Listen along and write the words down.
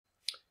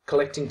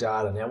collecting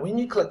data. Now, when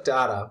you collect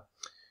data,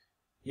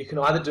 you can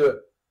either do it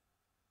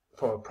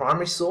from a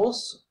primary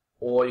source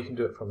or you can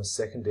do it from a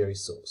secondary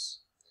source.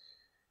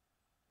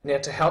 Now,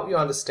 to help you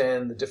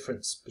understand the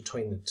difference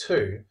between the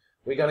two,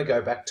 we're going to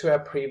go back to our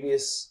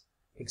previous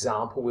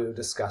example we were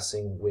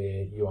discussing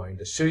where you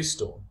owned a shoe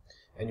store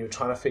and you were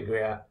trying to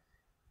figure out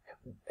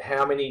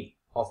how many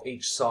of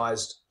each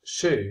sized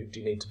shoe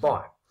do you need to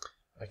buy.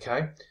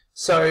 Okay,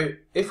 so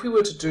if we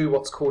were to do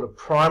what's called a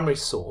primary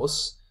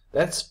source,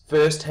 that's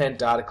first-hand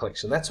data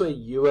collection. That's where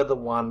you are the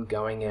one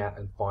going out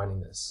and finding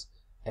this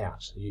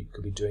out. You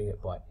could be doing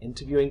it by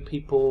interviewing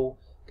people,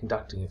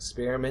 conducting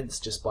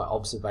experiments, just by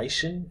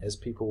observation as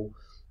people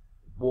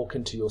walk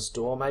into your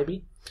store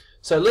maybe.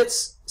 So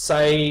let's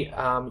say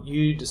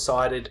you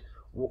decided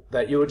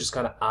that you were just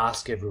going to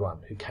ask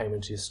everyone who came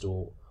into your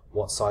store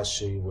what size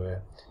shoe you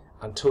were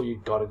until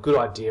you got a good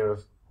idea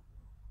of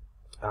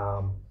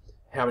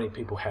how many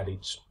people had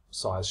each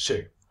size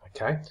shoe.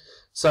 Okay,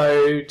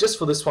 so just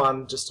for this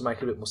one, just to make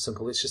it a bit more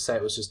simple, let's just say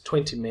it was just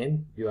 20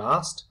 men you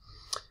asked,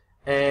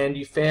 and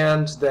you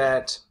found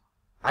that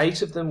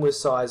 8 of them were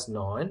size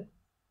 9,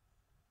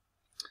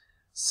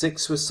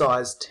 6 were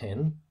size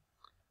 10,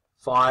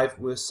 5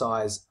 were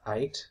size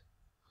 8.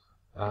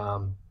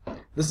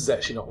 This is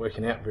actually not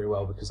working out very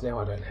well because now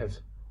I don't have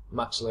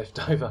much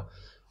left over.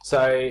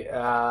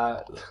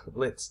 So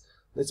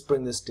let's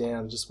bring this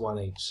down just one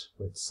each.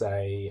 Let's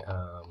say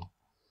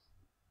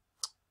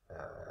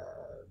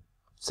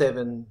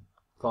 7,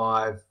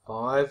 5,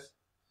 5.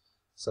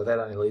 So that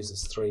only leaves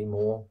us 3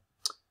 more.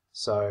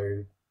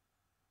 So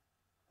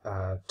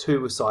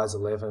 2 was size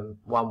 11,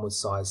 1 was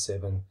size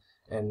 7,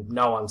 and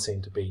no one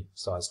seemed to be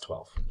size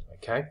 12.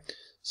 Okay,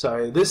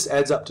 so this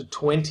adds up to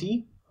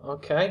 20.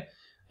 Okay,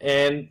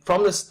 and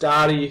from this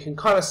data you can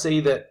kind of see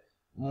that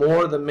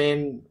more of the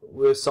men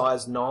were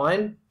size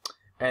 9,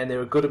 and there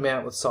were a good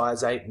amount with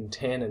size 8 and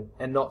 10,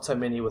 and not so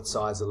many with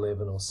size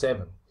 11 or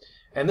 7.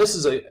 And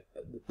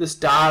this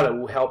data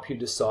will help you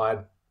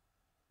decide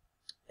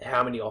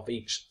how many of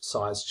each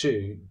size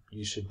shoe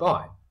you should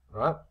buy,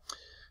 right?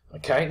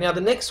 Okay, now the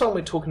next one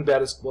we're talking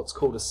about is what's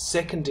called a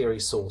secondary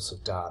source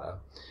of data.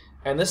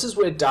 And this is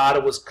where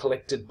data was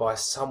collected by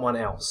someone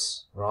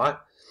else, right?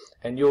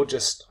 And you're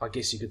just, I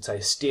guess you could say,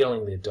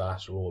 stealing their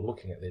data or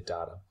looking at their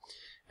data.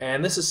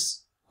 And this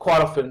is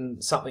quite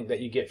often something that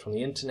you get from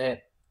the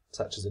internet,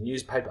 such as a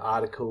newspaper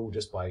article,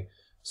 just by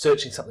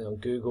searching something on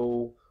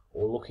Google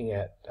or looking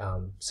at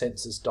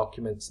census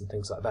documents and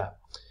things like that.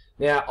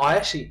 Now, I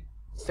actually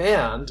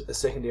found a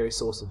secondary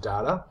source of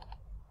data.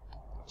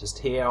 Just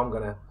here, I'm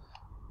going to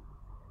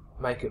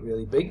make it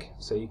really big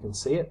so you can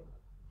see it.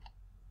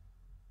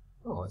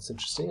 Oh, that's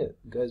interesting. It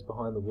goes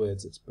behind the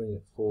words. Let's bring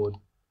it forward.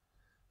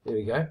 There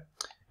we go.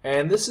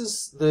 And this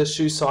is the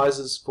shoe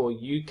sizes for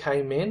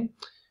UK men,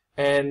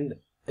 and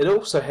it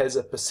also has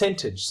a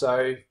percentage.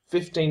 So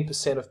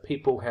 15% of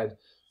people had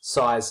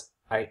size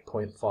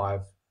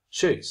 8.5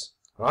 shoes,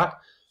 right?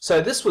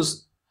 So this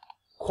was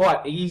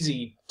quite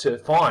easy to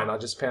find. I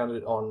just found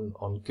it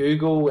on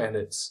Google, and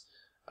it's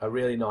a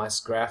really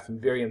nice graph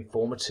and very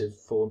informative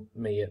for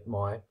me at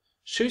my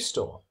shoe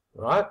store,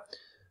 right?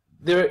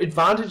 There are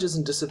advantages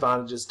and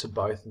disadvantages to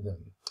both of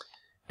them.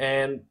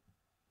 And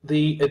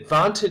the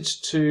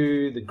advantage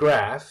to the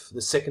graph,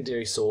 the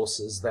secondary source,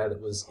 is that it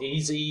was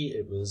easy,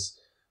 it was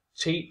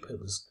cheap, it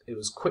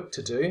was quick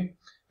to do.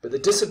 But the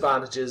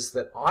disadvantage is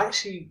that I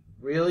actually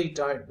really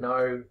don't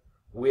know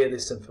where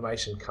this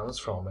information comes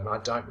from, and I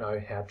don't know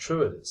how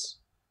true it is.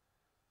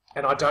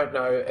 And I don't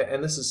know,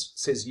 and this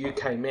says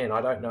UK men,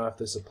 I don't know if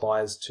this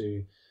applies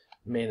to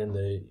men in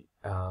the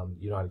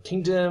United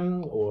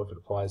Kingdom, or if it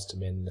applies to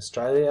men in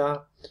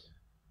Australia,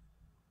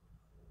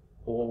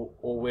 or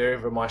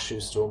wherever my shoe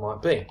store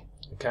might be.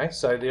 Okay,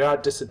 so there are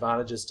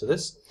disadvantages to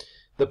this.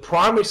 The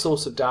primary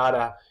source of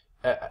data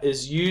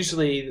is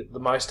usually the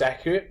most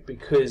accurate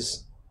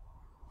because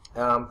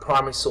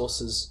primary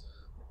sources,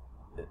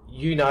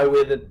 you know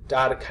where the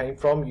data came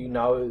from, you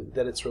know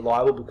that it's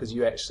reliable because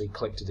you actually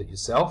collected it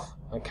yourself.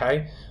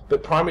 Okay,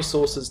 but primary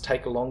sources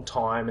take a long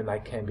time and they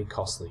can be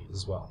costly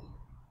as well.